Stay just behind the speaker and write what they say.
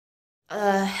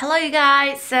Hello you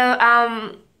guys.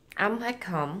 I'm back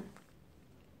home.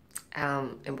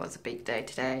 It was a big day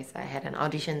today. So I had an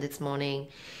audition this morning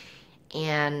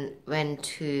and went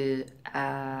to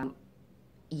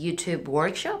YouTube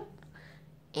workshop,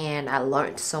 and I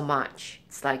learned so much.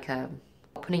 It's like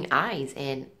opening eyes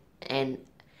and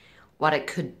what I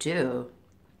could do,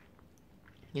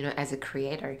 as a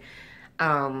creator.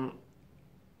 Um,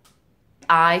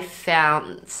 I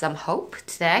found some hope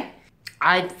today.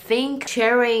 I think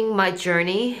sharing my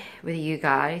journey with you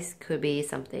guys could be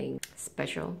something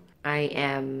special. I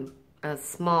am a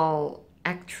small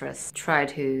actress, try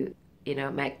to,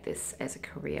 make this as a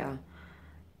career.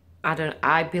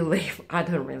 I believe, I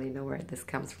don't really know where this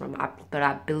comes from, but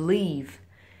I believe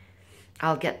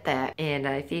I'll get there. And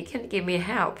if you can give me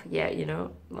help, yeah,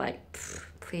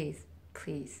 please,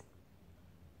 please,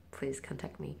 please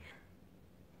contact me.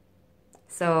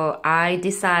 So I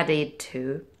decided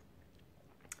to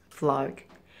vlog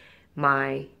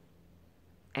my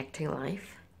acting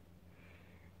life,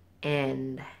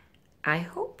 and I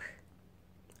hope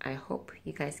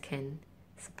you guys can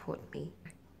support me.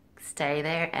 Stay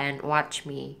there and watch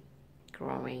me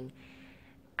growing.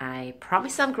 I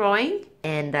promise I'm growing.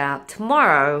 And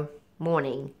tomorrow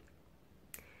morning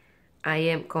I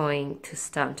am going to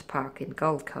Stunt Park in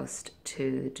Gold Coast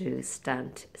to do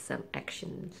some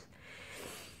actions.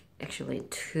 Actually,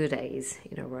 2 days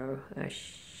in a row I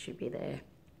should be there.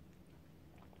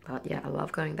 But yeah, I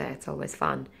love going there. It's always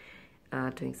fun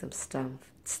doing some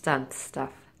stunt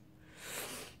stuff.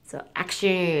 So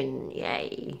action,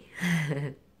 yay.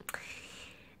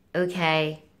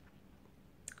 Okay.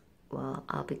 Well,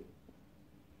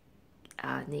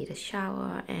 I need a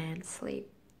shower and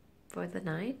sleep for the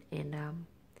night, and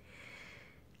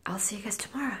I'll see you guys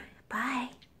tomorrow. Bye.